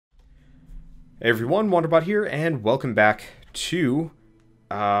Hey everyone, Wanderbot here, and welcome back to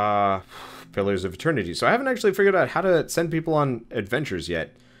Pillars of Eternity. So I haven't actually figured out how to send people on adventures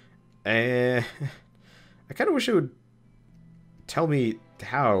yet. And I kind of wish it would tell me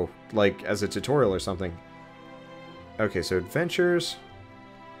how, like as a tutorial or something. Okay, so adventures.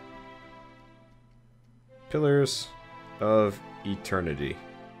 Pillars of Eternity.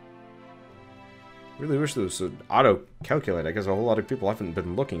 Really wish there was an auto-calculate. I guess a whole lot of people haven't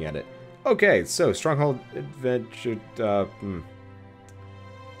been looking at it. Okay, so Stronghold Adventure, I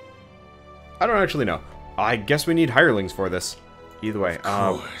don't actually know. I guess we need hirelings for this. Either way,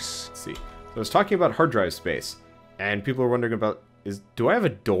 let's see. So I was talking about hard drive space, and people are wondering about, do I have a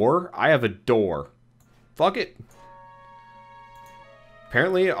door? I have a door. Fuck it.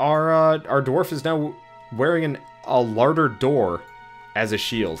 Apparently our dwarf is now wearing a larder door as a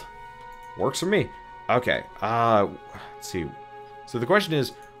shield. Works for me. Okay, let's see. So the question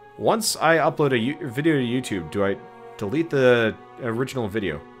is, once I upload a video to YouTube, do I delete the original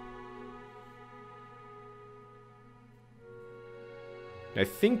video? I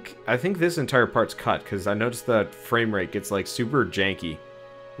think this entire part's cut, because I noticed the frame rate gets like super janky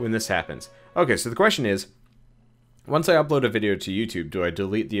when this happens. Okay, so the question is, once I upload a video to YouTube, do I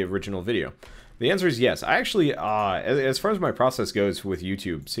delete the original video? The answer is yes. I actually, as far as my process goes with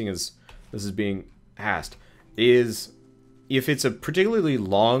YouTube, seeing as this is being asked, is if it's a particularly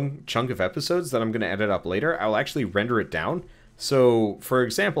long chunk of episodes that I'm going to edit up later, I'll actually render it down. So, for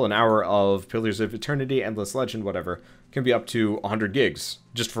example, an hour of Pillars of Eternity, Endless Legend, whatever, can be up to 100 gigs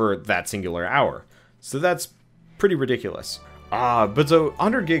just for that singular hour. So that's pretty ridiculous. But so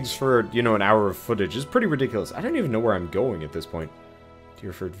 100 gigs for, you know, an hour of footage is pretty ridiculous. I don't even know where I'm going at this point.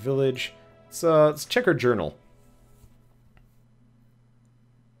 Deerford Village. Let's check our journal.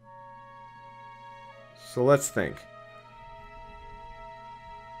 So let's think.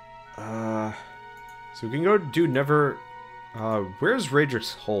 So we can go do Never... where's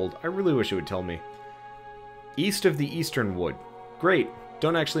Radrick's Hold? I really wish it would tell me. East of the Eastern Wood. Great.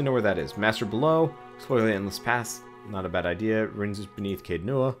 Don't actually know where that is. Master Below. Explore the Endless Pass. Not a bad idea. Ruins beneath Caed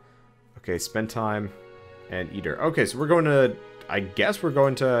Nua. Okay, spend time. And Eater. Okay, so we're going to... I guess we're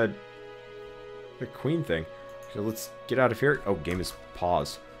going to... the Queen thing. So let's get out of here. Oh, game is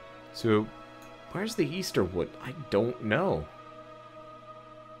paused. So, where's the Easter Wood? I don't know.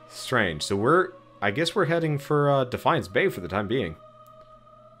 Strange. So I guess we're heading for Defiance Bay for the time being.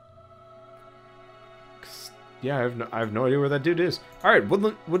 Yeah, I have no idea where that dude is. Alright,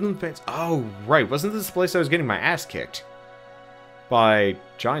 Woodland Pants. Oh, right. Wasn't this the place I was getting my ass kicked? By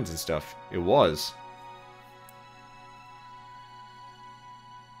giants and stuff. It was.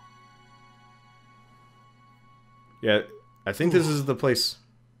 Yeah, I think this is the place.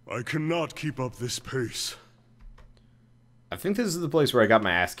 I cannot keep up this pace. I think this is the place where I got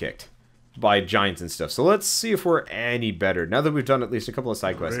my ass kicked by giants and stuff. So let's see if we're any better now that we've done at least a couple of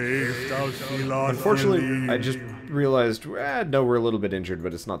side quests. Unfortunately, I just realized, no, we're a little bit injured,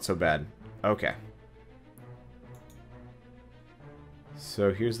 but it's not so bad. Okay.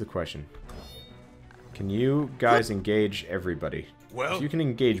 So here's the question. Can you guys engage everybody? Well, if you can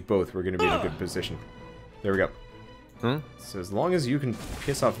engage both, we're going to be in a good position. There we go. So as long as you can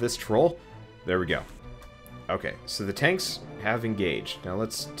piss off this troll, there we go. Okay, so the tanks have engaged. Now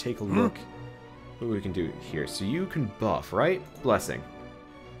let's take a look what we can do here. So you can buff, right? Blessing.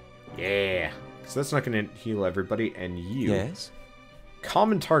 Yeah. So that's not going to heal everybody. And you. Yes.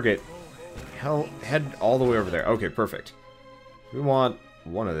 Common target. Head all the way over there. Okay, perfect. We want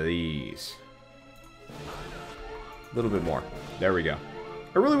one of these. A little bit more. There we go.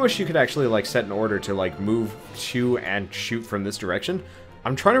 I really wish you could actually, like, set an order to, like, move to and shoot from this direction.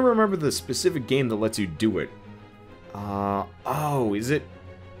 I'm trying to remember the specific game that lets you do it. Oh, is it...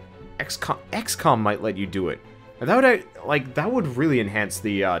 XCOM might let you do it. And that would, that would really enhance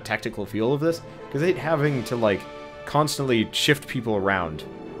the tactical feel of this, because it having to, like, constantly shift people around.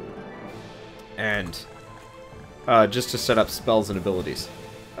 And, just to set up spells and abilities.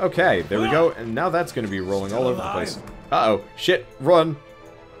 Okay, there we go, and now that's going to be rolling all over the place. Uh-oh, shit, run!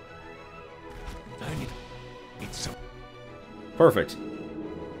 Perfect.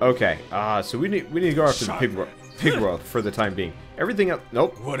 Okay, so we need to go after the pig world for the time being. Everything else,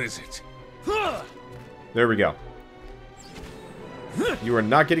 nope. What is it? There we go. You are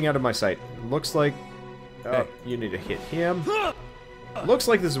not getting out of my sight. Looks like you need to hit him. Looks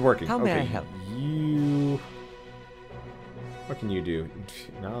like this is working. How may I help? You. What can you do?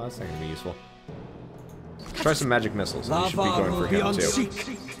 No, that's not gonna be useful. Try some magic missiles. You should be going for him too.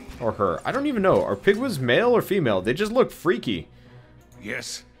 Or her. I don't even know. Are Pigwas male or female? They just look freaky.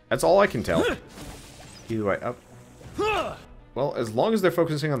 Yes. That's all I can tell. Either way, up. Well, as long as they're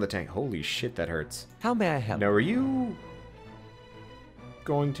focusing on the tank. Holy shit, that hurts. How may I help? Now, are you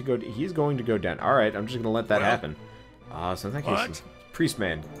going to go... He's going to go down. Alright, I'm just going to let that happen. So in that case, Priest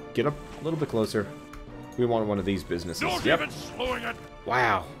Man, get up a little bit closer. We want one of these businesses. Yep.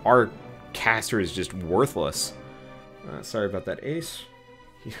 Wow, our caster is just worthless. Sorry about that, Ace.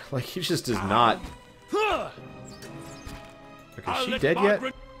 He just does not... Okay, is she dead yet?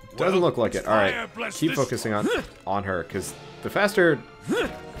 Doesn't look like it. Alright, keep focusing on her, because the faster...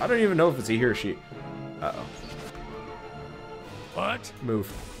 I don't even know if it's a he or she. Uh-oh. What?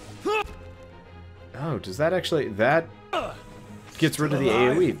 Move. Oh, does that actually... That gets rid of the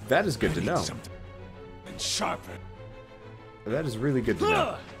AoE. That is good to know. Sharpen. That is really good to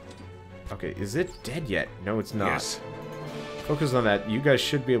know. Okay, is it dead yet? No, it's not. Yes. Focus on that. You guys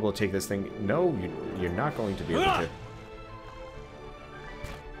should be able to take this thing. No, you're not going to be able to.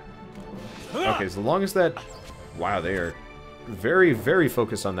 Okay, as long as that... Wow, they are very, very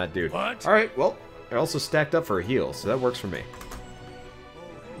focused on that dude. What? Alright, well, they're also stacked up for a heal, so that works for me.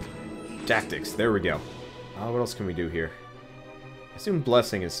 Tactics, there we go. What else can we do here? I assume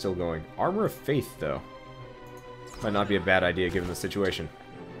Blessing is still going. Armor of Faith, though. Might not be a bad idea given the situation.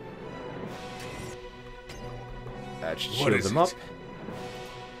 That should shield them up.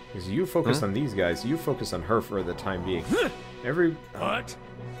 Because you focus on these guys, you focus on her for the time being. What?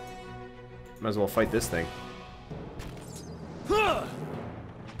 Might as well fight this thing.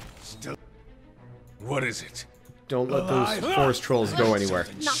 Still. What is it? Don't let those forest trolls go anywhere.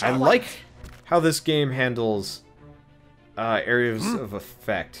 I like how this game handles areas of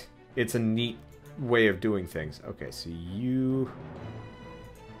effect. It's a neat way of doing things. Okay, so you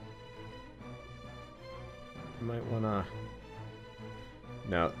might wanna...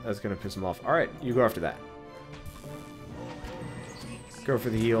 No, that's gonna piss him off. Alright, you go after that. Go for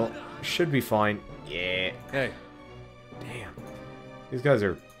the heal. Should be fine. Yeah. Hey. Damn. These guys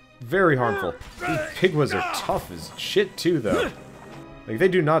are very harmful. These Pigwas are tough as shit too, though. Like, they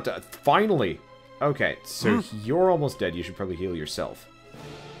do not... Finally! Okay, so you're almost dead. You should probably heal yourself.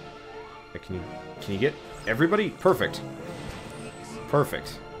 Can you get everybody? Perfect.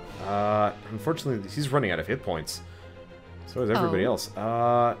 Perfect. Unfortunately, he's running out of hit points. So is everybody else.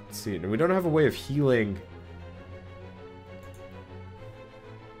 Let's see. And we don't have a way of healing...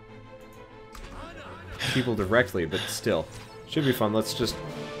 people directly, but still. Should be fun. Let's just...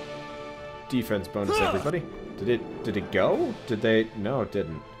 defense bonus everybody. Did it go? Did they... No, it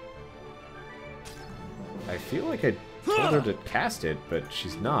didn't. I feel like I told her to cast it, but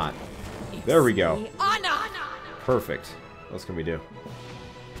she's not. There we go. Perfect. What else can we do?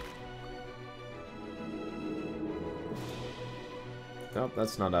 Nope,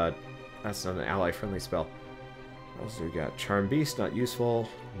 that's not an ally-friendly spell. What else do we got? Charm Beast, not useful.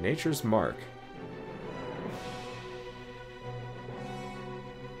 Nature's Mark.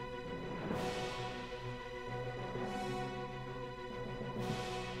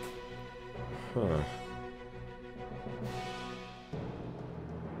 Huh.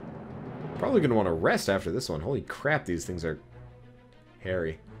 Probably gonna want to rest after this one. Holy crap, these things are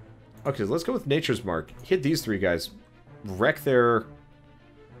hairy. Okay, so let's go with Nature's Mark. Hit these three guys. Wreck their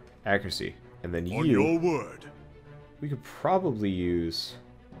accuracy. And then you... On your word. We could probably use...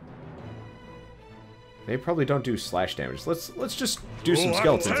 They probably don't do slash damage. Let's just do some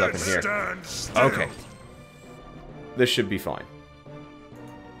skeletons up in here. Okay. This should be fine.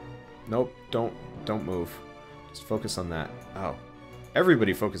 Nope, don't move. Just focus on that. Oh.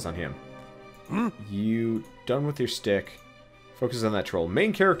 Everybody focus on him. You done with your stick. Focus on that troll.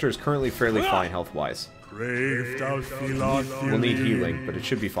 Main character is currently fairly fine health-wise. We'll need healing, but it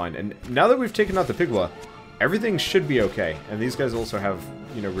should be fine. And now that we've taken out the Pigwa, everything should be okay. And these guys also have,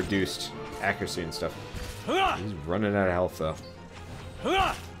 you know, reduced accuracy and stuff. He's running out of health, though.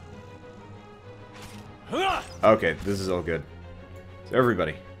 Okay, this is all good. So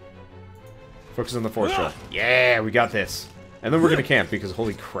everybody, focus on the force troll. Yeah, we got this. And then we're gonna camp, because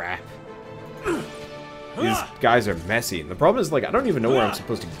holy crap. These guys are messy. And the problem is, like, I don't even know where I'm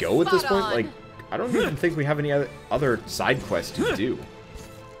supposed to go at this point. Like, I don't even think we have any other side quests to do.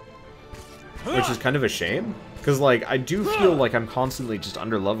 Which is kind of a shame. Because, like, I do feel like I'm constantly just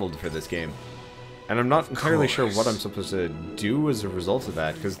under-leveled for this game. And I'm not entirely sure what I'm supposed to do as a result of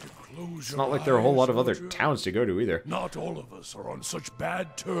that, because it's not like there are a whole lot of other towns to go to either. Not all of us are on such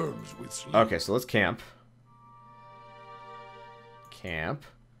bad terms with sleep. Okay, so let's camp. Camp.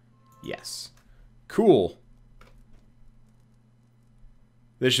 Yes. Cool.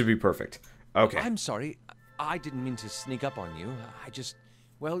 This should be perfect. Okay. I'm sorry. I didn't mean to sneak up on you. I just...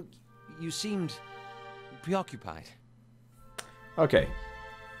 Well, you seemed preoccupied. Okay.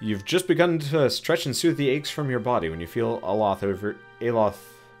 You've just begun to stretch and soothe the aches from your body when you feel Aloth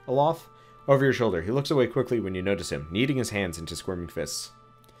over your shoulder. He looks away quickly when you notice him, kneading his hands into squirming fists.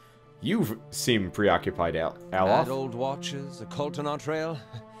 You seem preoccupied, Aloth. Bad old watches, a cult on our trail.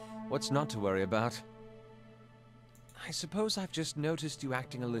 What's not to worry about? I suppose I've just noticed you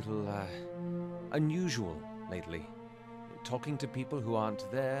acting a little, unusual lately. Talking to people who aren't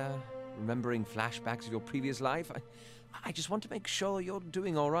there, remembering flashbacks of your previous life. I just want to make sure you're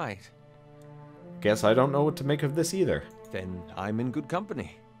doing all right. Guess I don't know what to make of this either. Then I'm in good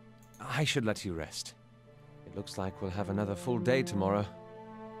company. I should let you rest. It looks like we'll have another full day tomorrow.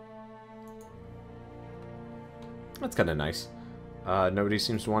 That's kind of nice. Nobody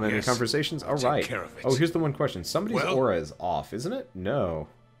seems to want any conversations. All right. Care of it. Oh, here's the one question. Somebody's aura is off, isn't it? No.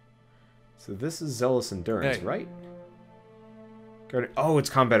 So this is Zealous Endurance, right? Oh, it's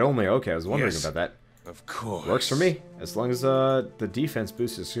combat only. Okay, I was wondering about that. Of course. Works for me, as long as the defense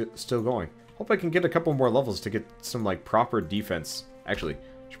boost is still going. Hope I can get a couple more levels to get some, like, proper defense. Actually,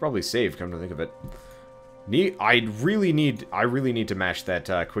 should probably save, come to think of it. I really need to mash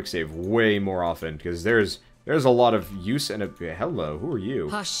that quick save way more often, because there's a lot of use and hello, who are you?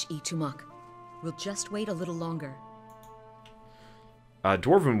 Hush, Itumak. We'll just wait a little longer. A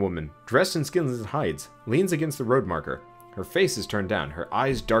dwarven woman, dressed in skins and hides, leans against the road marker. Her face is turned down, her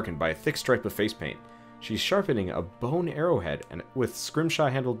eyes darkened by a thick stripe of face paint. She's sharpening a bone arrowhead and with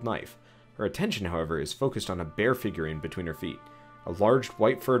scrimshaw-handled knife. Her attention, however, is focused on a bear figurine between her feet. A large,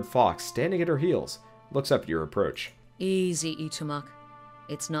 white-furred fox standing at her heels looks up at your approach. Easy, Itumak.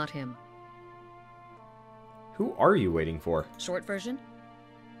 It's not him. Who are you waiting for? Short version?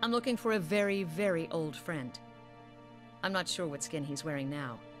 I'm looking for a very, very old friend. I'm not sure what skin he's wearing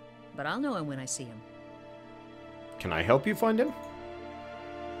now, but I'll know him when I see him. Can I help you find him?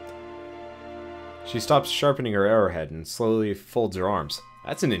 She stops sharpening her arrowhead and slowly folds her arms.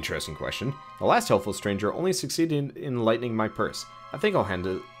 That's an interesting question. The last helpful stranger only succeeded in lightening my purse. I think I'll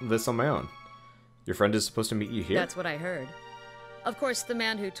handle this on my own. Your friend is supposed to meet you here? That's what I heard. Of course, the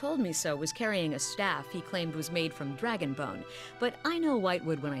man who told me so was carrying a staff he claimed was made from dragon bone, but I know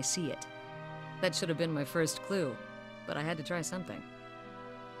Whitewood when I see it. That should have been my first clue, but I had to try something.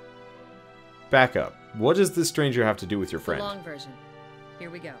 Back up. What does this stranger have to do with your friend? The long version.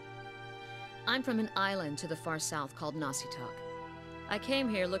 Here we go. I'm from an island to the far south called Nasitok. I came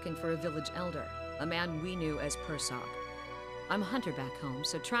here looking for a village elder, a man we knew as Persok. I'm a hunter back home,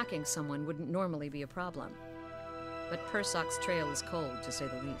 so tracking someone wouldn't normally be a problem. But Persok's trail is cold, to say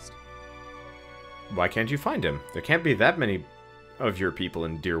the least. Why can't you find him? There can't be that many of your people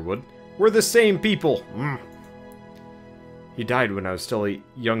in Deerwood. We're the same people! He died when I was still a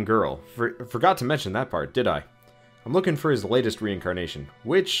young girl. Forgot to mention that part, did I? I'm looking for his latest reincarnation,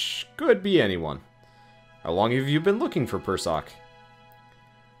 which could be anyone. How long have you been looking for Persok?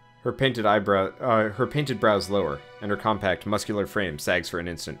 Her painted brows lower, and her compact, muscular frame sags for an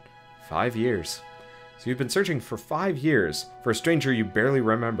instant. 5 years. So you've been searching for 5 years for a stranger you barely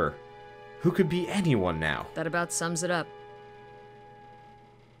remember. Who could be anyone now? That about sums it up.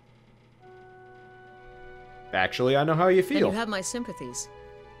 Actually, I know how you feel. Then you have my sympathies.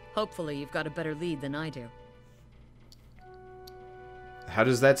 Hopefully, you've got a better lead than I do. How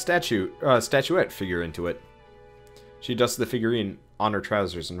does that statuette figure into it? She dusts the figurine on her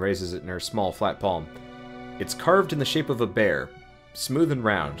trousers and raises it in her small, flat palm. It's carved in the shape of a bear, smooth and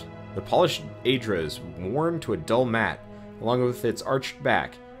round. The polished adra is worn to a dull matte, along with its arched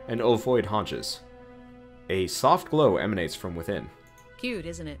back and ovoid haunches. A soft glow emanates from within. Cute,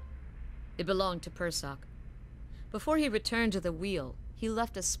 isn't it? It belonged to Persok. Before he returned to the wheel, he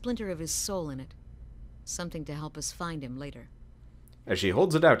left a splinter of his soul in it. Something to help us find him later. As she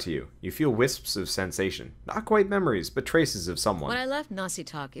holds it out to you, you feel wisps of sensation. Not quite memories, but traces of someone. When I left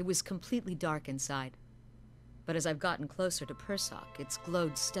Nasitok, it was completely dark inside. But as I've gotten closer to Persok, it's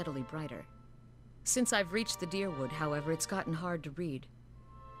glowed steadily brighter. Since I've reached the Deerwood, however, it's gotten hard to read.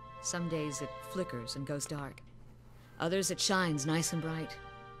 Some days it flickers and goes dark. Others it shines nice and bright,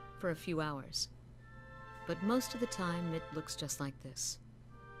 for a few hours. But most of the time, it looks just like this.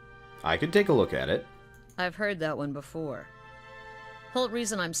 I could take a look at it. I've heard that one before. Whole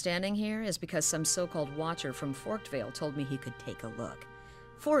reason I'm standing here is because some so-called watcher from Forkvale told me he could take a look.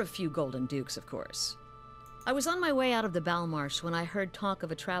 For a few golden dukes, of course. I was on my way out of the Balmarsh when I heard talk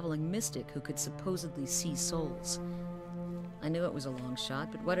of a traveling mystic who could supposedly see souls. I knew it was a long shot,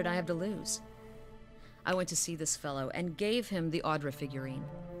 but what did I have to lose? I went to see this fellow and gave him the Audra figurine.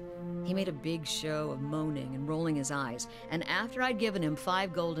 He made a big show of moaning and rolling his eyes, and after I'd given him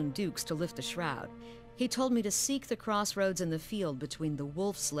 5 golden dukes to lift the shroud, he told me to seek the crossroads in the field between the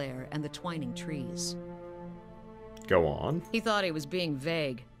wolf's lair and the twining trees. Go on. He thought he was being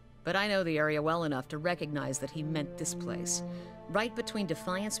vague, but I know the area well enough to recognize that he meant this place, right between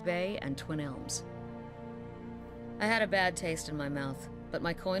Defiance Bay and Twin Elms. I had a bad taste in my mouth, but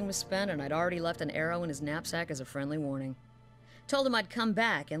my coin was spent and I'd already left an arrow in his knapsack as a friendly warning. Told him I'd come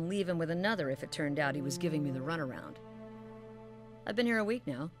back and leave him with another if it turned out he was giving me the runaround. I've been here a week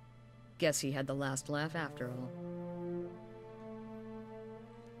now. Guess he had the last laugh after all.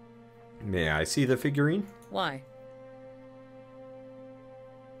 May I see the figurine? Why?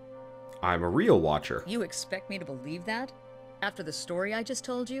 I'm a real watcher. You expect me to believe that? After the story I just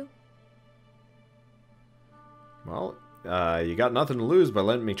told you? Well, you got nothing to lose by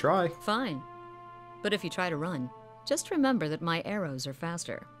letting me try. Fine. But if you try to run, just remember that my arrows are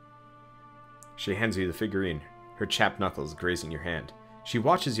faster. She hands you the figurine, her chapped knuckles grazing your hand. She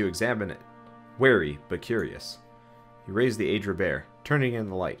watches you examine it, wary but curious. You raise the Adra bear, turning in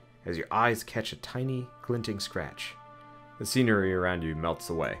the light, as your eyes catch a tiny, glinting scratch. The scenery around you melts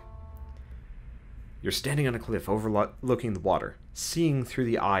away. You're standing on a cliff overlooking the water, seeing through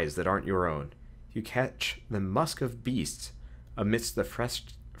the eyes that aren't your own. You catch the musk of beasts amidst the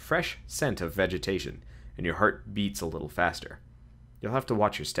fresh scent of vegetation, and your heart beats a little faster. You'll have to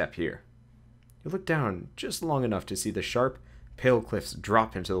watch your step here. You look down just long enough to see the sharp, pale cliffs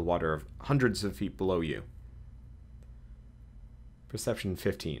drop into the water of hundreds of feet below you. Perception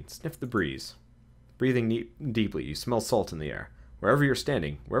 15. Sniff the breeze. Breathing deeply, you smell salt in the air. Wherever you're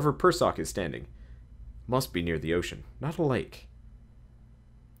standing, wherever Persock is standing, must be near the ocean, not a lake.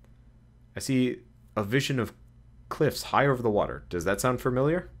 I see a vision of cliffs high over the water. Does that sound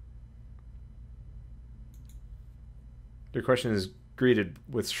familiar? Your question is greeted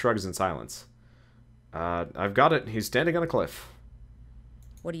with shrugs and silence. I've got it. He's standing on a cliff.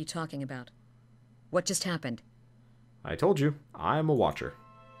 What are you talking about? What just happened? I told you, I'm a watcher.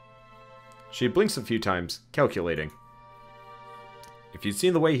 She blinks a few times, calculating. If you'd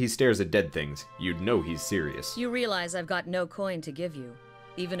seen the way he stares at dead things, you'd know he's serious. You realize I've got no coin to give you,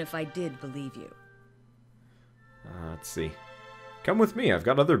 even if I did believe you. Let's see. Come with me. I've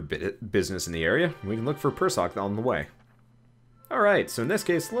got other business in the area. We can look for Persock on the way. Alright, so in this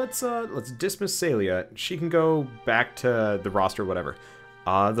case, let's dismiss Celia. She can go back to the roster, whatever.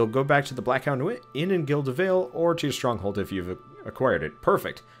 They'll go back to the Blackhound Inn in Guild of Vale, or to your stronghold if you've acquired it.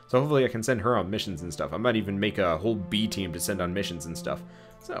 Perfect. So hopefully I can send her on missions and stuff. I might even make a whole B team to send on missions and stuff.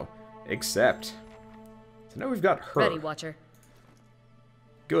 So, accept. So now we've got her. Ready, Watcher.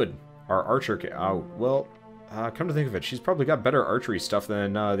 Good. Our archer... Oh, well, come to think of it, she's probably got better archery stuff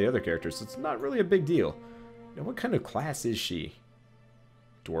than the other characters. So it's not really a big deal. Now, what kind of class is she?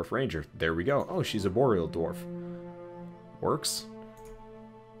 Dwarf Ranger. There we go. Oh, she's a boreal dwarf. Works.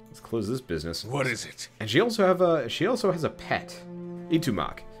 Let's close this business. What is it? And she also has a pet,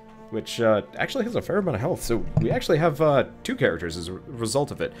 Itumak, which actually has a fair amount of health. So we actually have two characters as a result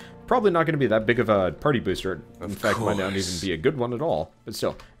of it. Probably not going to be that big of a party booster. In fact, might not even be a good one at all. But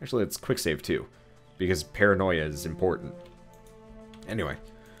still, actually, it's quick save too, because paranoia is important. Anyway,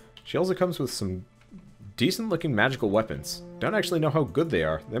 she also comes with some decent-looking magical weapons. Don't actually know how good they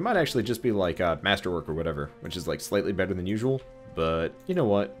are. They might actually just be like masterwork or whatever, which is like slightly better than usual. But you know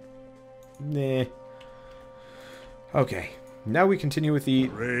what? Nah. Okay, now we continue with the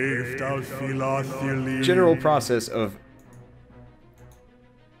general process of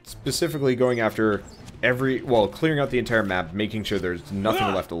specifically going after clearing out the entire map, making sure there's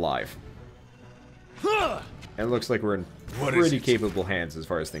nothing left alive. And it looks like we're in pretty capable hands as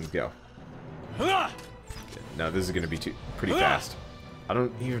far as things go. No, this is going to be pretty fast. I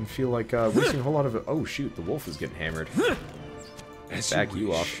don't even feel like wasting a whole lot of... Oh, shoot, the wolf is getting hammered. Back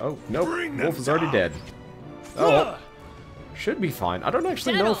you off. Oh, nope, wolf is already dead. Oh, should be fine. I don't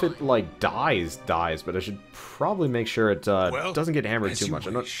actually know if it, like, dies, but I should probably make sure it doesn't get hammered too much.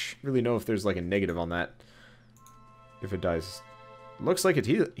 I don't really know if there's, like, a negative on that. If it dies. Looks like it's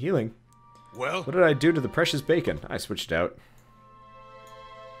healing. Well, what did I do to the precious bacon? I switched out.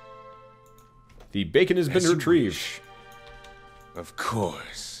 The bacon has been retrieved. Of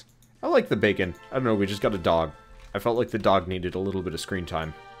course. I like the bacon. I don't know, we just got a dog. I felt like the dog needed a little bit of screen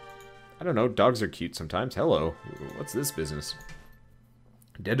time. I don't know, dogs are cute sometimes. Hello. What's this business?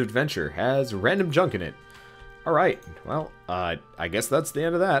 Dead Adventure has random junk in it. Alright, well, I guess that's the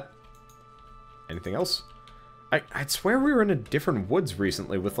end of that. Anything else? I'd swear we were in a different woods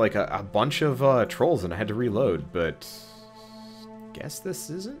recently with like a bunch of trolls and I had to reload, but... guess this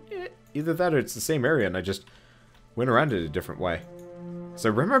isn't it? Either that or it's the same area and I just went around it a different way. So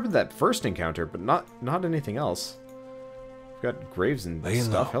I remember that first encounter, but not anything else. We've got graves and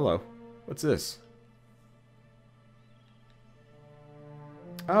stuff. Hello. What's this?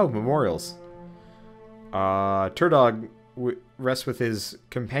 Oh, memorials. Turdog rests with his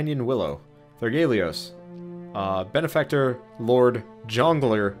companion Willow, Thergelios, Benefactor, Lord,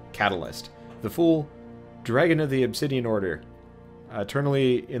 Jongler, Catalyst, the Fool, Dragon of the Obsidian Order,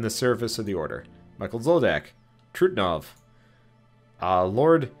 eternally in the service of the Order, Michael Zoldak, Trutnov,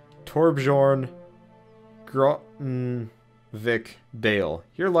 Lord Torbjorn Grottenvik Dale.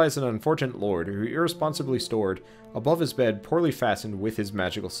 Here lies an unfortunate lord who irresponsibly stored above his bed, poorly fastened with his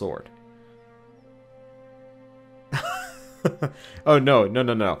magical sword. Oh,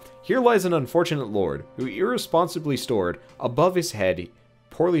 no. Here lies an unfortunate lord who irresponsibly stored above his head,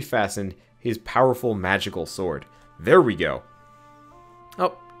 poorly fastened, his powerful magical sword. There we go.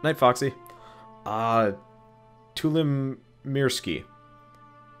 Oh, Night Foxy. Tulim-Mirsky.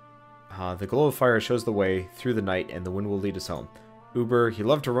 The glow of fire shows the way through the night, and the wind will lead us home. Uber, he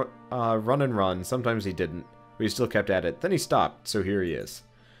loved to run and run. Sometimes he didn't, but he still kept at it. Then he stopped, so here he is.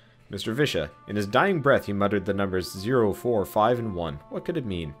 Mr. Visha. In his dying breath, he muttered the numbers 0, 4, 5, and 1. What could it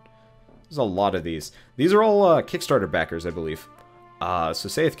mean? There's a lot of these. These are all Kickstarter backers, I believe. So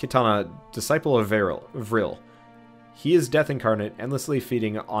saith Kitana, disciple of Vril. He is death incarnate, endlessly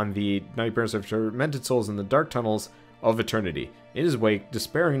feeding on the nightmares of tormented souls in the dark tunnels of eternity. In his wake,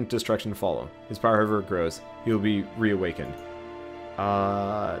 despair and destruction follow. His power, however, grows. He will be reawakened.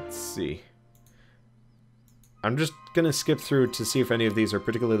 Let's see. I'm just gonna skip through to see if any of these are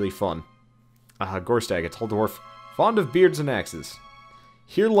particularly fun. Gorstag, a tall dwarf, fond of beards and axes.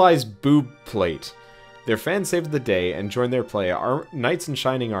 Here lies Boob Plate. Their fans saved the day and joined their play, knights in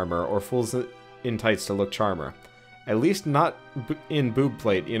shining armor or fools in tights to look charmer. At least not in Boob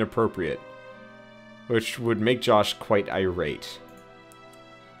Plate inappropriate, which would make Josh quite irate.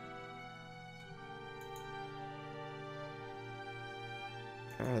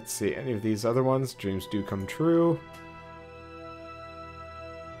 Let's see, any of these other ones? Dreams do come true.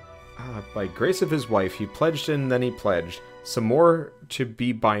 By grace of his wife, he pledged and then he pledged some more to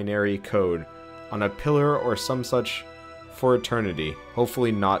be binary code on a pillar or some such for eternity,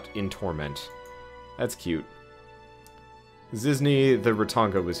 hopefully not in torment. That's cute. Zizny the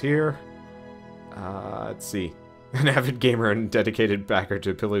Ratonga was here. Let's see. An avid gamer and dedicated backer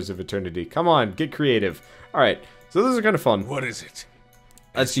to Pillars of Eternity. Come on, get creative. Alright, so those are kind of fun. What is it?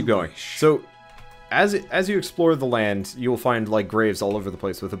 Let's keep going. So, as you explore the land, you will find, like, graves all over the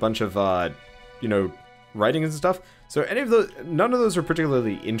place with a bunch of, you know, writing and stuff. So none of those are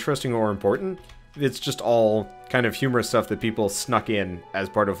particularly interesting or important. It's just all kind of humorous stuff that people snuck in as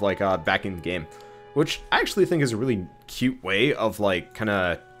part of, like, backing the game. Which I actually think is a really cute way of, like, kind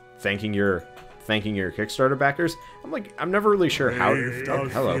of thanking your Kickstarter backers. I'm never really sure how... Oh,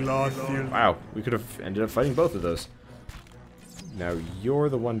 hello. Wow, we could have ended up fighting both of those. Now, you're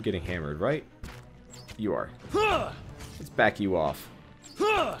the one getting hammered, right? You are. Let's back you off.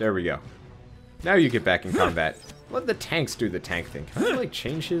 There we go. Now you get back in combat. Let the tanks do the tank thing. Can I, like,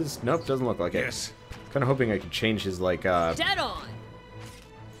 change his... Nope, doesn't look like it. Yes. Kind of hoping I could change his, like, Dead on!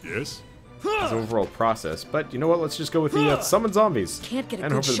 Yes? his overall process. But you know what? Let's just go with the summon zombies. Can't get a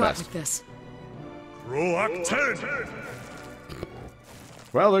and good hope for the shot best. like this. Reacted!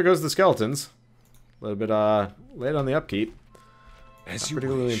 Well, there goes the skeletons. A little bit late on the upkeep. As Not you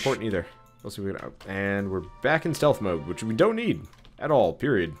particularly wish. important either. Let's see what we got. And we're back in stealth mode, which we don't need at all,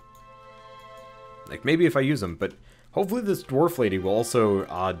 period. Like, maybe if I use them, but hopefully this dwarf lady will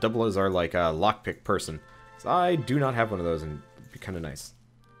also double as our, like, lockpick person. So I do not have one of those, and it'd be kind of nice.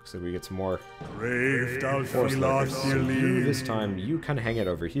 So we get some more force lurkers. So you, this time, you kind of hang it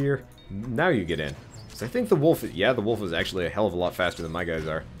over here. Now you get in. So I think the wolf, yeah, the wolf is actually a hell of a lot faster than my guys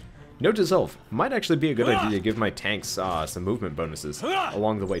are. Note to self, might actually be a good idea to give my tanks some movement bonuses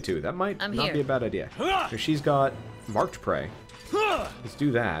along the way too. That might not be a bad idea. So she's got marked prey. Let's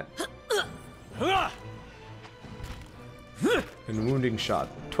do that. And wounding shot.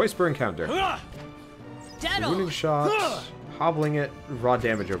 Twice per encounter. Dead Wounding shot, hobbling it, raw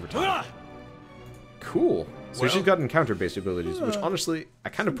damage over time. Cool. So she's got encounter-based abilities, which honestly, I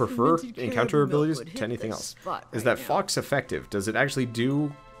kind of prefer encounter abilities to anything else. Is that Fox effective? Does it actually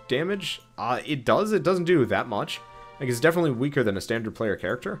do damage? It does. It doesn't do that much. Like, it's definitely weaker than a standard player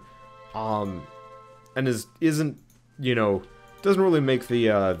character. And isn't, you know, doesn't really make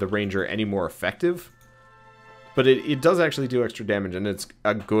the ranger any more effective. But it does actually do extra damage, and it's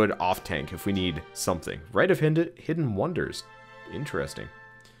a good off-tank if we need something. Rite of Hidden Wonders. Interesting.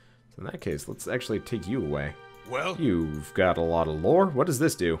 So in that case, let's actually take you away. Well, You've got a lot of lore. What does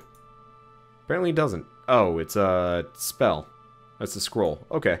this do? Apparently it doesn't. Oh, it's a spell. That's a scroll.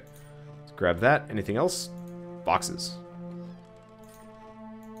 Okay. Let's grab that. Anything else? Boxes.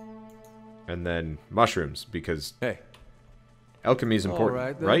 And then mushrooms, because Hey. alchemy is important, All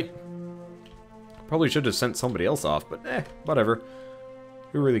right, then. right? Probably should have sent somebody else off, but whatever.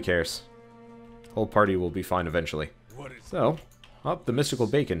 Who really cares? Whole party will be fine eventually. So, the mystical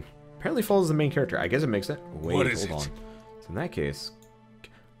bacon. Apparently follows the main character. I guess it makes it. Wait, hold on. So in that case...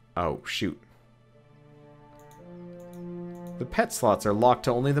 Oh, shoot. The pet slots are locked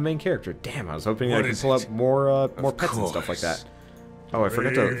to only the main character. Damn, I was hoping I could pull up more pets and stuff like that. Oh, I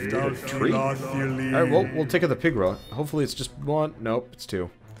forgot to tree. Alright, well, we'll take out the Pigra. Hopefully it's just one. Nope, it's two.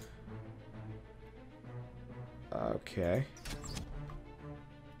 Okay.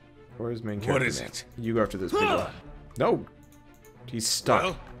 Where's main character? What is it? You go after this Pigra. No! He's stuck.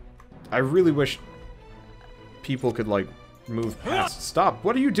 Well? I really wish people could, like, move past. Stop!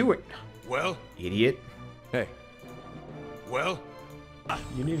 What are you doing? Well? Idiot. Hey. Well?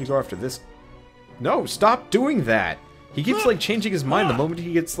 You need to go after this. No, stop doing that! He keeps, like, changing his mind the moment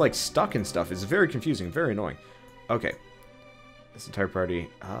he gets, like, stuck and stuff. It's very confusing, very annoying. Okay. This entire party.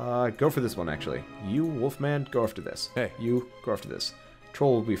 Go for this one, actually. You, Wolfman, go after this. Hey. You, go after this.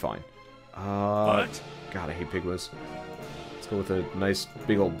 Troll will be fine. What? God, I hate Pigwas. Let's go with a nice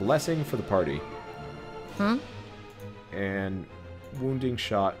big old blessing for the party. Huh? And wounding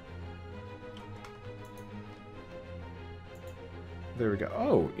shot. There we go.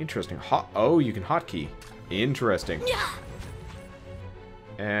 Oh, interesting. Oh, you can hotkey. Interesting. Yeah.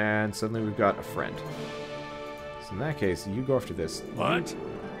 And suddenly we've got a friend. So in that case, you go after this. What?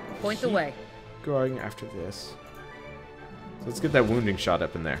 Point the way. Going after this. So let's get that wounding shot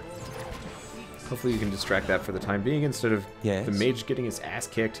up in there. Hopefully you can distract that for the time being instead of the mage getting his ass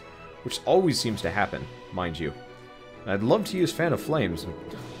kicked, which always seems to happen, mind you. And I'd love to use Fan of Flames. God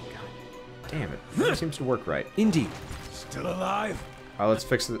damn it. Never seems to work right. Indeed. Still alive? Let's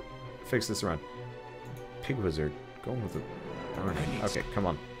fix this around. Pig Wizard. Going with the burning. Okay, come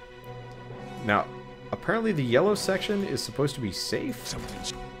on. Now, apparently the yellow section is supposed to be safe.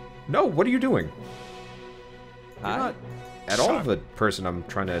 No, what are you doing? You're not at all the person I'm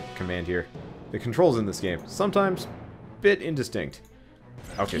trying to command here. The controls in this game, sometimes bit indistinct.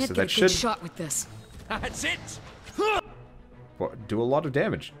 Okay, so that should shot with this. That's it. Do a lot of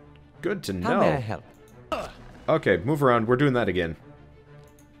damage. Good to know. How may I help? Okay, move around. We're doing that again.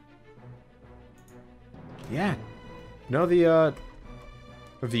 Yeah. No, the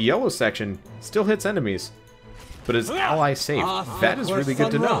yellow section still hits enemies, but is ally safe. That is really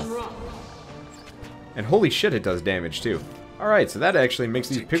good to know. And holy shit, it does damage too. Alright, so that actually makes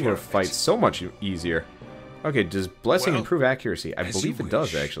these Pigler fights so much easier. Okay, does Blessing improve accuracy? I believe it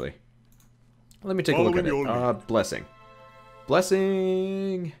does, actually. Let me take a look at it. Blessing.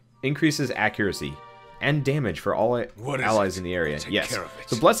 Blessing increases accuracy and damage for all allies in the area. Yes,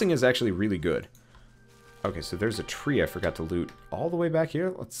 the Blessing is actually really good. Okay, so there's a tree I forgot to loot. All the way back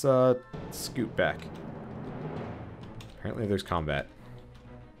here? Let's scoot back. Apparently there's combat.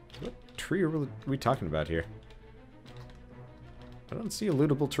 What tree are we talking about here? I don't see a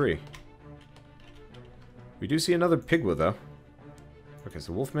lootable tree. We do see another Pigwa, though. Okay,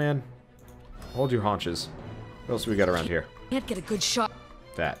 so Wolfman, hold your haunches. What else do we got around here? Can't get a good shot.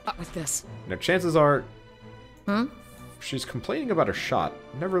 That. With this. Now, chances are... Huh? She's complaining about her shot.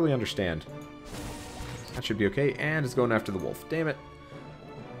 Never really understand. That should be okay, and it's going after the wolf. Damn it.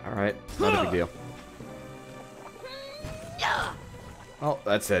 Alright, not a big deal. Oh,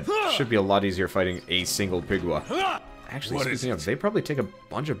 that's it. Should be a lot easier fighting a single Pigwa. Actually, speaking of, they probably take a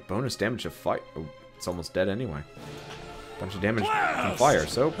bunch of bonus damage to fight. Oh, it's almost dead anyway. Bunch of damage from fire,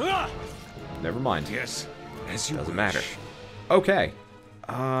 so... Never mind. Yes, as you Doesn't matter. Okay.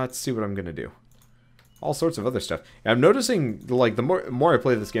 Let's see what I'm gonna do. All sorts of other stuff. And I'm noticing, like, the more I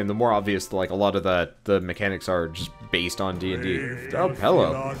play this game, the more obvious, like, a lot of the mechanics are just based on D&D. Oh,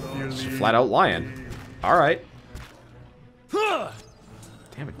 hello. Just a flat-out lion. Alright.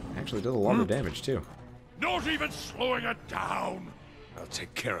 Damn it. Actually does a lot of damage, too. Not even slowing it down. I'll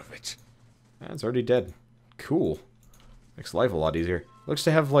take care of it. It's already dead. Cool. Makes life a lot easier. Looks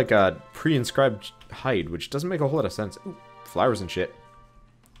to have, like, a pre-inscribed hide, which doesn't make a whole lot of sense. Ooh, flowers and shit.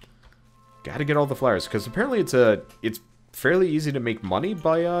 Gotta get all the flowers, because apparently it's fairly easy to make money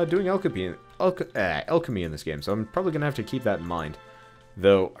by doing alchemy in this game, so I'm probably gonna have to keep that in mind.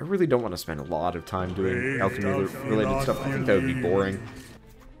 Though, I really don't want to spend a lot of time doing alchemy-related stuff. I think that would be boring.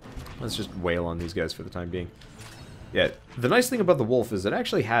 Let's just wail on these guys for the time being. Yeah, the nice thing about the wolf is it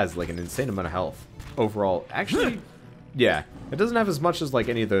actually has, like, an insane amount of health overall. Actually, yeah, it doesn't have as much as, like,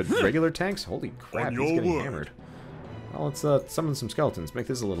 any of the regular tanks. Holy crap, he's getting hammered. Well, let's summon some skeletons. Make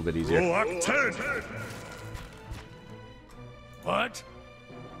this a little bit easier. What?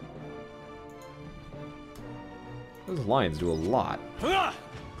 Those lions do a lot.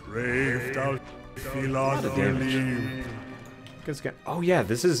 Brave thou A lot of damage. Oh yeah,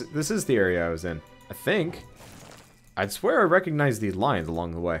 this is the area I was in. I think. I'd swear I recognize these lions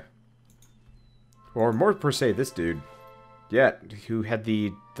along the way. Or more per se, this dude. Yeah, who had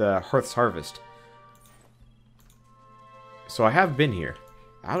the Hearth's Harvest. So I have been here.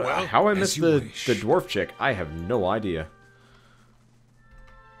 How I missed the dwarf chick, I have no idea.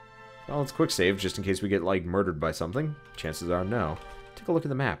 Well, let's quick save just in case we get, like, murdered by something. Chances are no. Take a look at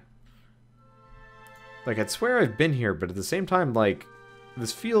the map. Like, I'd swear I've been here, but at the same time, like,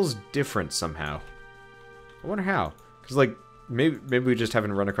 this feels different somehow. I wonder how. Because, like, maybe we just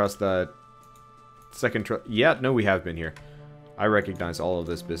haven't run across the second... Yeah, no, we have been here. I recognize all of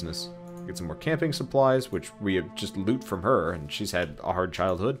this business. Get some more camping supplies, which we have just loot from her, and she's had a hard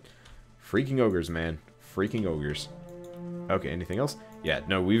childhood. Freaking ogres, man. Freaking ogres. Okay, anything else? Yeah,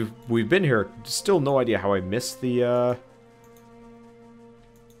 no, we've been here. Still no idea how I missed the,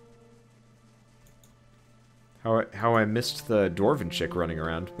 How I missed the dwarven chick running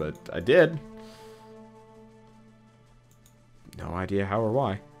around, but I did. No idea how or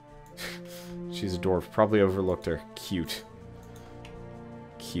why. She's a dwarf. Probably overlooked her. Cute.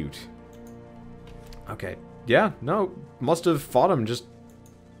 Cute. Okay. Yeah, no. Must have fought him just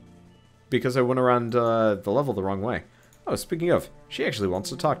because I went around the level the wrong way. Oh, speaking of, she actually wants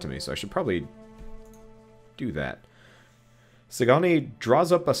to talk to me, so I should probably do that. Sagani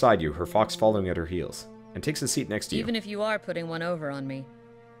draws up beside you, her fox following at her heels, and takes a seat next to you. Even if you are putting one over on me,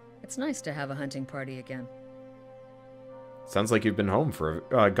 it's nice to have a hunting party again. Sounds like you've been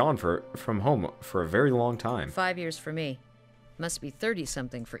gone from home for a very long time. 5 years for me. Must be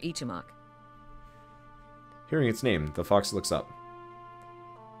 30-something for Ichimak. Hearing its name, the fox looks up.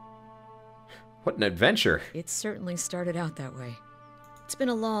 What an adventure! It certainly started out that way. It's been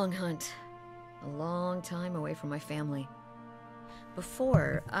a long hunt. A long time away from my family.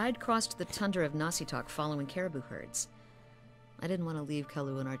 Before, I'd crossed the tundra of Nasitok following caribou herds. I didn't want to leave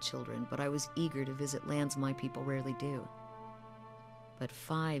Kalu and our children, but I was eager to visit lands my people rarely do. But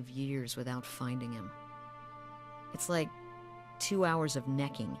 5 years without finding him. It's like 2 hours of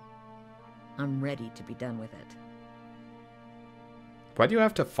necking. I'm ready to be done with it. Why do you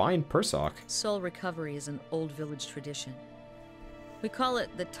have to find Persoc? Soul recovery is an old village tradition. We call it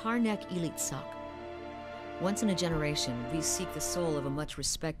the Tarnek Ilitsak. Once in a generation, we seek the soul of a much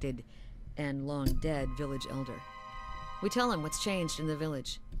respected and long dead village elder. We tell him what's changed in the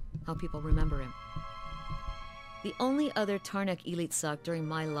village, how people remember him. The only other Tarnek Ilitsak during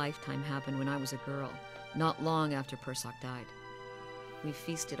my lifetime happened when I was a girl, not long after Persoc died. We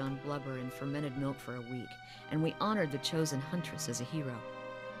feasted on blubber and fermented milk for a week, and we honored the chosen huntress as a hero.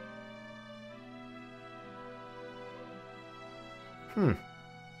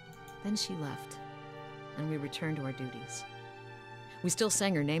 Then she left, and we returned to our duties. We still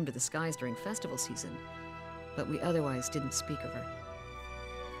sang her name to the skies during festival season, but we otherwise didn't speak of her.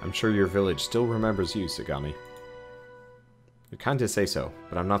 I'm sure your village still remembers you, Sagami. You kinda say so,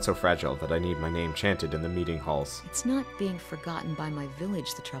 but I'm not so fragile that I need my name chanted in the meeting halls. It's not being forgotten by my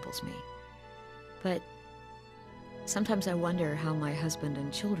village that troubles me. But sometimes I wonder how my husband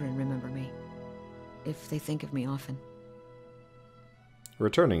and children remember me, if they think of me often.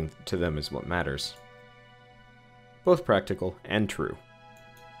 Returning to them is what matters. Both practical and true.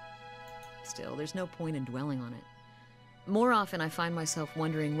 Still, there's no point in dwelling on it. More often I find myself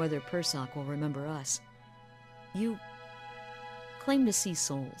wondering whether Persoc will remember us. You claim to see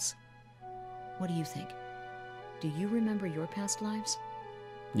souls. What do you think? Do you remember your past lives?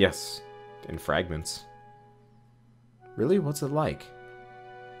 Yes, in fragments. Really? What's it like?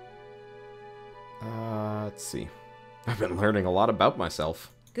 Let's see. I've been learning a lot about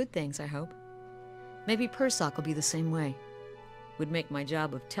myself. Good things, I hope. Maybe Persoc will be the same way. Would make my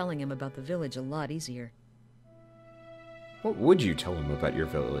job of telling him about the village a lot easier. What would you tell him about your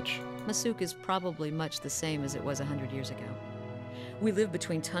village? Masuk is probably much the same as it was 100 years ago. We live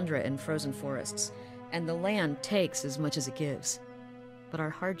between tundra and frozen forests, and the land takes as much as it gives. But our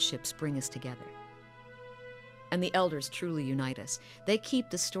hardships bring us together. And the elders truly unite us. They keep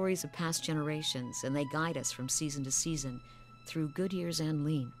the stories of past generations, and they guide us from season to season, through good years and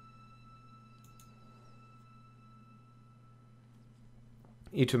lean.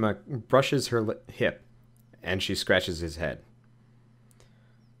 Ituma brushes her hip, and she scratches his head.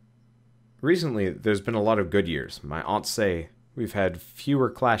 Recently, there's been a lot of good years. My aunts say we've had fewer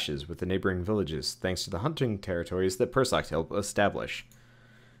clashes with the neighboring villages thanks to the hunting territories that Persoc helped establish.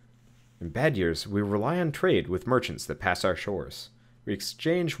 In bad years, we rely on trade with merchants that pass our shores. We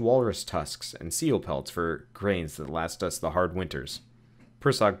exchange walrus tusks and seal pelts for grains that last us the hard winters.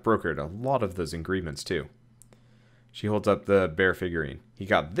 Persoc brokered a lot of those agreements, too. She holds up the bear figurine. He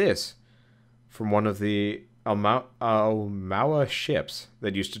got this from one of the Omawa ships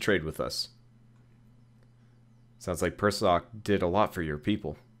that used to trade with us. Sounds like Persock did a lot for your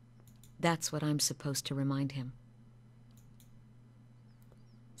people. That's what I'm supposed to remind him.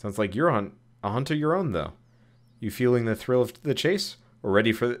 Sounds like you're on a hunt of your own, though. You feeling the thrill of the chase, or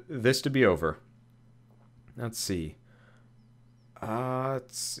ready for this to be over? Let's see. I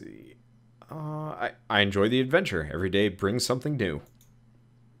enjoy the adventure. Every day brings something new.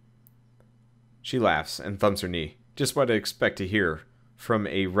 She laughs and thumps her knee. Just what I expect to hear from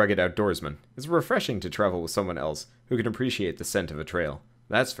a rugged outdoorsman. It's refreshing to travel with someone else who can appreciate the scent of a trail.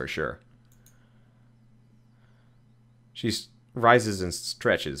 That's for sure. She rises and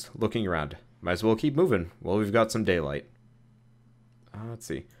stretches, looking around. Might as well keep moving while we've got some daylight. Let's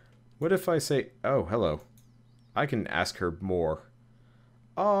see. What if I say, oh, hello. I can ask her more.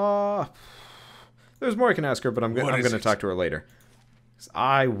 There's more I can ask her, but I'm going to talk to her later.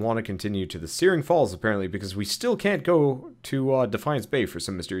 I want to continue to the Searing Falls, apparently, because we still can't go to Defiance Bay for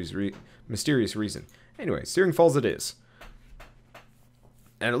some mysterious reason. Anyway, Searing Falls it is.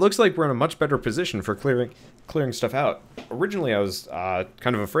 And it looks like we're in a much better position for clearing stuff out. Originally, I was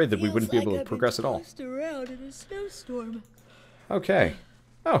kind of afraid that we wouldn't be able to progress at all. Around in a snowstorm. Okay.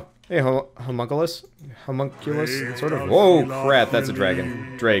 Oh, hey, homunculus, sort of. Whoa, crap, that's a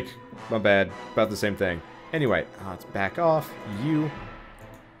dragon. Drake, my bad, about the same thing. Anyway, let's back off. You.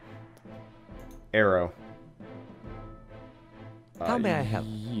 Arrow. How may I help?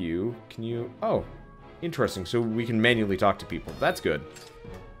 You, can you... Oh, interesting, so we can manually talk to people. That's good.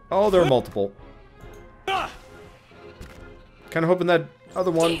 Oh, there are multiple. Kind of hoping that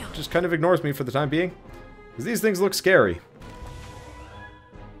other one just kind of ignores me for the time being. Because these things look scary.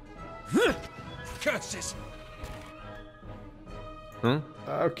 Curses! Huh?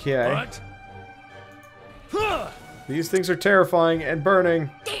 Okay. What? These things are terrifying and burning.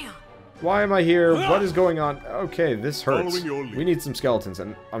 Damn! Why am I here? What is going on? Okay, this hurts. Following your lead. We need some skeletons,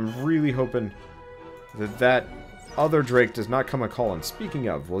 and I'm really hoping that that other Drake does not come a calling. Speaking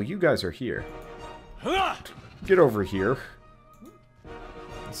of, well, you guys are here. Get over here.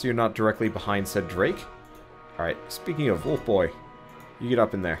 So you're not directly behind said Drake. Alright, speaking of, Wolf Boy, you get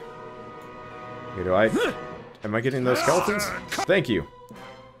up in there. Okay, do I... Am I getting those skeletons? Thank you.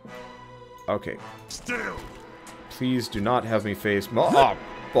 Okay. Still. Please do not have me face... Oh,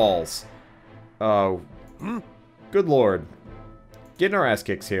 balls. Oh. Good lord. Getting our ass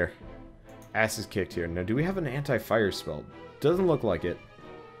kicks here. Asses kicked here. Now, do we have an anti-fire spell? Doesn't look like it.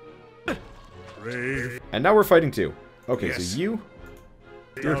 Brave. And now we're fighting too. Okay, Yes. so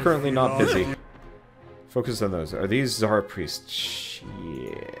you're currently not busy. Focus on those. Are these Zara priests?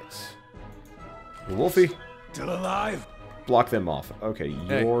 Shit. Wolfie, Still alive? block them off. Okay,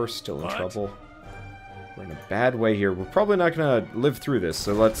 you're still in What? trouble. We're in a bad way here. We're probably not gonna live through this,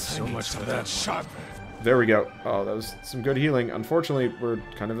 so let's... So much for that sharp. There we go. Oh, that was some good healing. Unfortunately, we're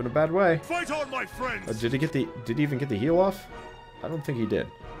kind of in a bad way. Fight on, my friends! Did he even get the heal off? I don't think he did.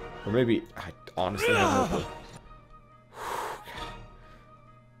 Or maybe, I honestly have no clue.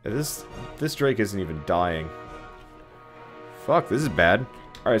 This Drake isn't even dying. Fuck, this is bad.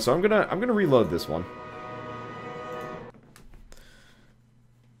 Alright, so I'm gonna reload this one.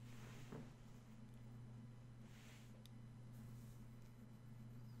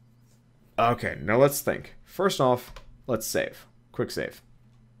 Okay, now let's think. First off, let's save. Quick save.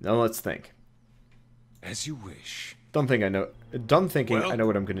 Now let's think. As you wish. Done thinking, Well- I know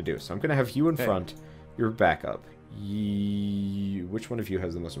what I'm gonna do. So I'm gonna have you in front, your backup. Which one of you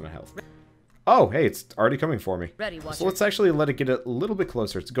has the most amount of health? Oh, hey, it's already coming for me. Ready, Watcher. So let's actually let it get a little bit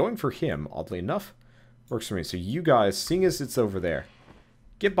closer. It's going for him, oddly enough. Works for me. So you guys, seeing as it's over there,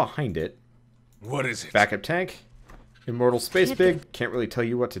 get behind it. What is it? Backup tank. Immortal Space Can't Pig. Can't really tell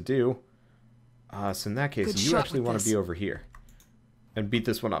you what to do. So in that case, Good you shot actually with want to this. be over here. And beat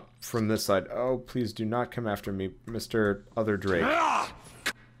this one up from this side. Oh, please do not come after me, Mr. Other Drake. Ah!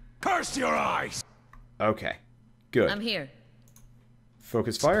 Curse your eyes! Okay. Good. I'm here.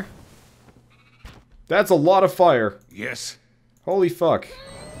 Focus fire. That's a lot of fire. Yes. Holy fuck.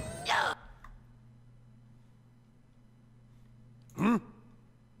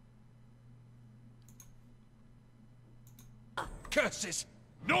 Curses!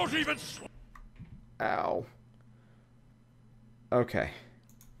 Not even Ow. Okay.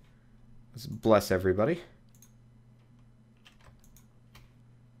 Let's bless everybody.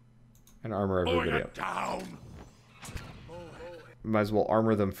 And armor slowing everybody it up. down! Might as well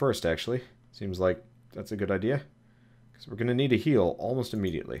armor them first, actually. Seems like that's a good idea. Because we're going to need a heal almost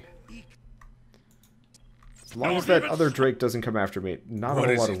immediately. As long as that other Drake doesn't come after me, not a What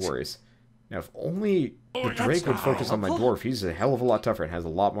whole is lot of it? worries. Now, if only the Oh, Drake would that's focus on my now. dwarf, he's a hell of a lot tougher and has a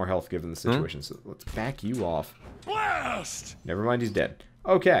lot more health given the situation. So let's back you off. Blast! Never mind, he's dead.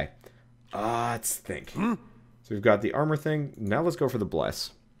 Okay. Let's think. So we've got the armor thing. Now let's go for the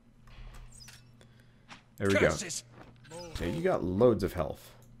bless. There we go. Yeah, you got loads of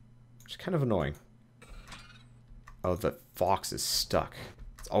health. Which is kind of annoying. Oh, the fox is stuck.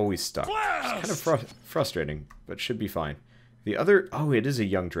 It's always stuck. It's kind of frustrating, but should be fine. The other... Oh, it is a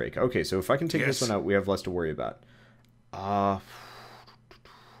young drake. Okay, so if I can take this one out, we have less to worry about.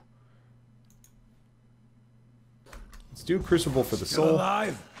 Let's do Crucible for the soul.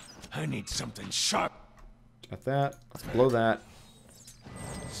 Alive? I need something sharp. Got that. Let's blow that.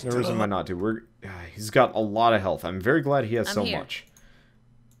 No reason why not to. He's got a lot of health. I'm very glad he has so much.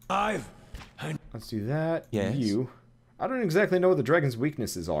 Let's do that. Yes. You. I don't exactly know what the dragon's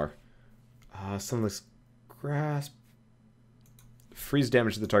weaknesses are. Sunless grasp. Freeze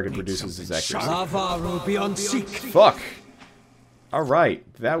damage to the target reduces his accuracy. Lava will be on seek. Fuck. All right,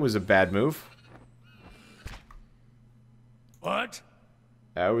 that was a bad move. What?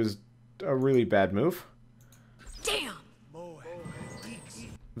 That was a really bad move. Damn!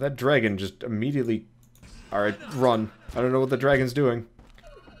 That dragon just immediately... Alright, run. I don't know what the dragon's doing.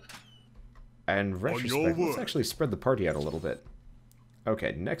 And retrospect, let's actually spread the party out a little bit.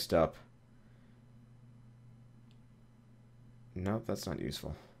 Okay, next up... Nope, that's not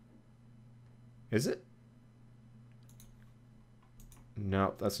useful. Is it?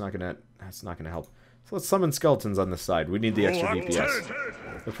 Nope, that's not gonna help. So let's summon skeletons on this side. We need the extra DPS.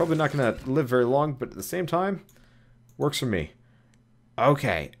 They're probably not gonna live very long, but at the same time, works for me.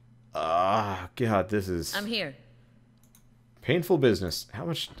 Okay. God, this is... I'm here. Painful business. How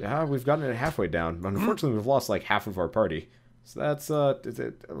much... we've gotten it halfway down. But unfortunately, we've lost like half of our party. So that's,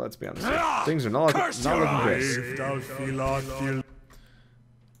 let's be honest. Things are not looking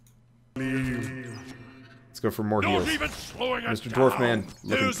good. Let's go for more heals. Mr. Dwarfman,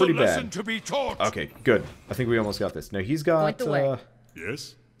 looking pretty bad. Okay, good. I think we almost got this. Now, he's got,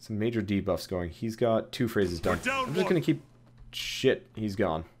 some major debuffs going. He's got 2 phrases done. I'm just gonna keep... Shit, he's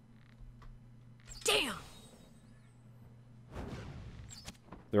gone. Damn!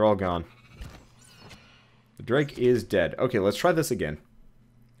 They're all gone. The Drake is dead. Okay, let's try this again.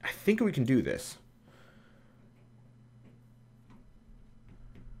 I think we can do this.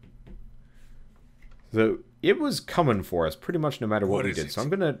 So it was coming for us pretty much no matter what we did. So I'm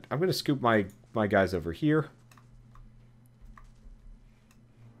gonna scoop my guys over here.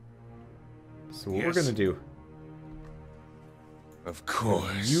 So what we're gonna do? Of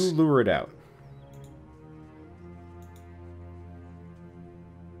course. You lure it out.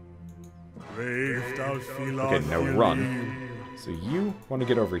 Okay, now run. So you want to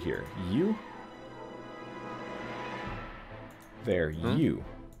get over here. You. There, you.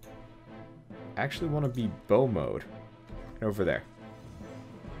 Actually want to be bow mode. Over there.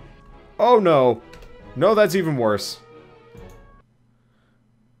 Oh no! No, that's even worse.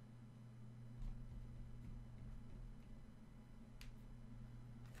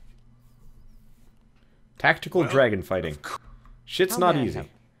 Tactical dragon fighting. Shit's not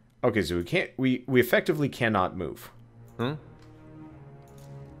easy. Okay, so we effectively cannot move. Hmm?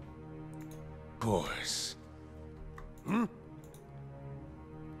 Of course.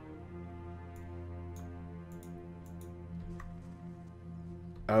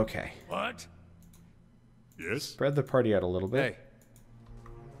 Okay. What? Yes? Spread the party out a little bit. Hey.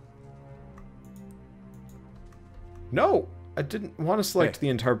 No! I didn't want to select the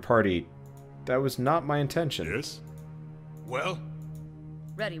entire party. That was not my intention. Yes? Well?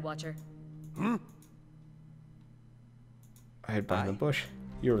 Ready, Watcher. I hid behind the bush.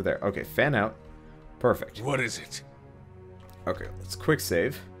 You over there. Okay, fan out. Perfect. What is it? Okay, let's quick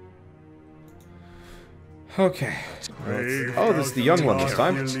save. Okay. Oh, this is the young one this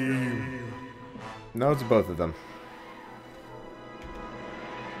time. No, it's both of them.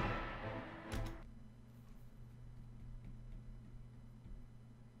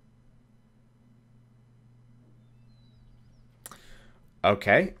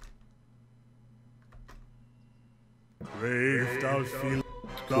 Okay.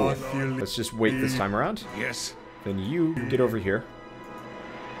 Cool. Let's just wait this time around. Yes. Then you get over here.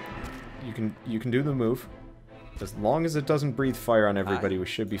 You can do the move. As long as it doesn't breathe fire on everybody, we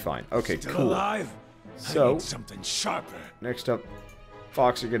should be fine. Okay, cool. Alive? So, I need something sharper. Next up,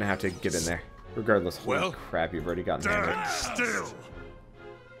 Fox, you're gonna have to get in there. Regardless. Holy Well, crap, you've already gotten hammered. Still.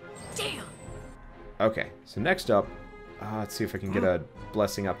 Damn! Okay, so next up, let's see if I can get a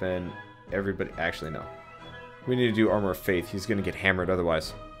blessing up in everybody. Actually, no. We need to do Armor of Faith. He's gonna get hammered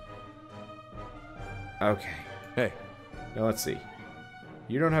otherwise. Okay. Hey. Now let's see.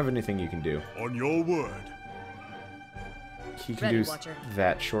 You don't have anything you can do. On your word. He can Ready, do Watcher.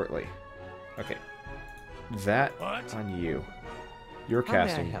 that shortly. Okay. That What? on you. You're How may I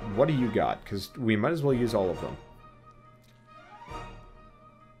casting. help? What do you got? Because we might as well use all of them.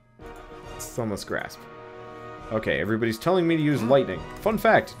 Sunless Grasp. Okay, everybody's telling me to use lightning. Fun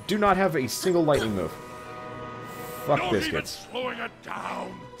fact, do not have a single lightning move. Fuck Not even biscuits. slowing it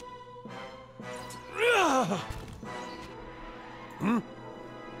down.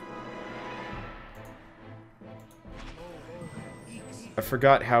 I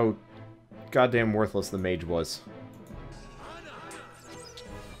forgot how goddamn worthless the mage was.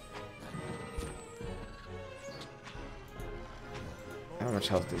 How much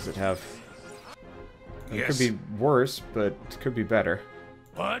health does it have? It could be worse, but it could be better.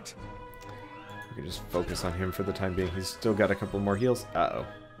 What? We could just focus on him for the time being. He's still got a couple more heals. Uh-oh.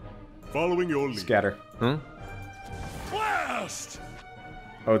 Following your lead. Scatter. Blast!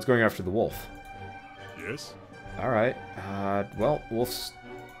 Oh, it's going after the wolf. Yes. Alright. Well, wolf's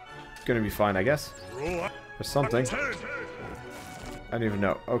gonna be fine, I guess. Roll up. Or something. 10. I don't even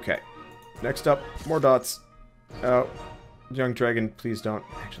know. Okay. Next up, more dots. Oh. Young dragon, please don't.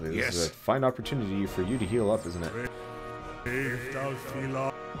 Actually, this is a fine opportunity for you to heal up, isn't it?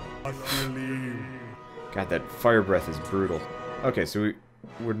 God, that fire breath is brutal. Okay, so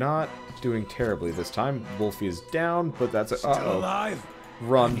we're not doing terribly this time. Wolfie is down, but that's a... Still alive?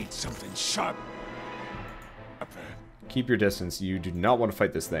 Run. Need something sharp. Keep your distance. You do not want to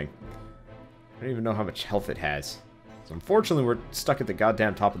fight this thing. I don't even know how much health it has. So unfortunately, we're stuck at the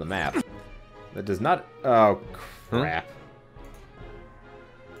goddamn top of the map. That does not... Oh, crap.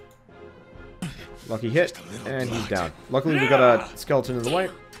 Lucky hit, and he's down. Luckily, we got a skeleton in the way.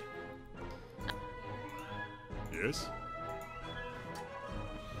 Yes.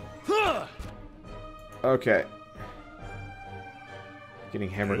 Okay. Getting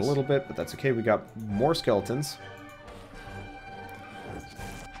hammered a little bit, but that's okay. We got more skeletons.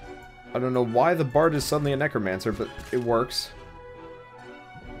 I don't know why the bard is suddenly a necromancer, but it works.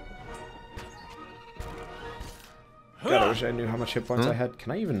 God, I wish I knew how much hit points I had.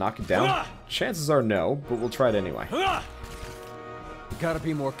 Can I even knock it down? Chances are no, but we'll try it anyway. You gotta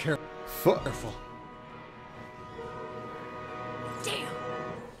be more careful. Damn!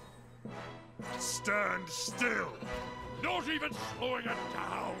 Stand still. Not even slowing it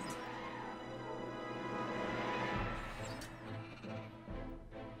down.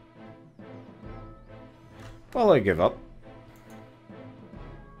 Well, I give up.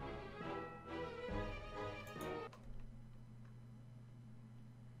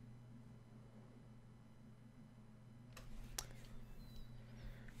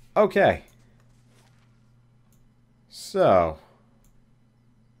 Okay. So.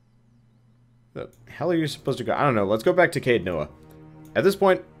 The hell are you supposed to go? I don't know. Let's go back to Cade Noah. At this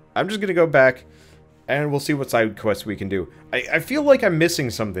point, I'm just going to go back and we'll see what side quests we can do. I feel like I'm missing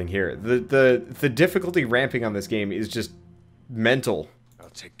something here. The difficulty ramping on this game is just mental. I'll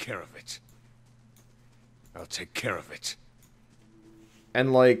take care of it. I'll take care of it.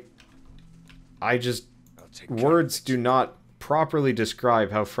 And like, words do not properly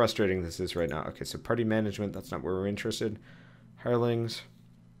describe how frustrating this is right now. Okay, so party management, that's not where we're interested. Hirelings.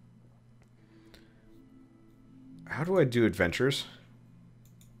 How do I do adventures?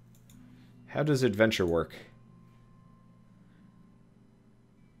 How does adventure work?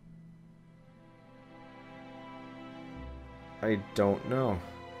 I don't know.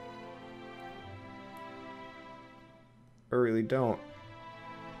 I really don't.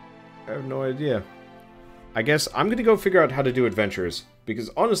 I have no idea. I guess I'm gonna go figure out how to do adventures, because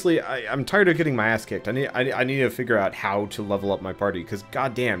honestly, I'm tired of getting my ass kicked. I need to figure out how to level up my party, because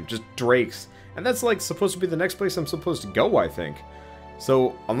goddamn, just drakes. And that's like supposed to be the next place I'm supposed to go, I think.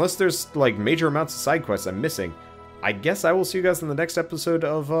 So unless there's like major amounts of side quests I'm missing, I guess I will see you guys in the next episode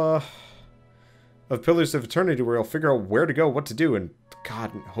of Pillars of Eternity, where I'll figure out where to go, what to do, and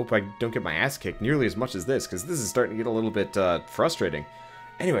God, hope I don't get my ass kicked nearly as much as this, because this is starting to get a little bit frustrating.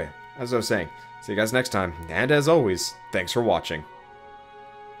 Anyway, as I was saying, see you guys next time, and as always, thanks for watching.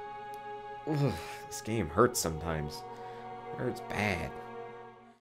 Ugh, this game hurts sometimes. It hurts bad.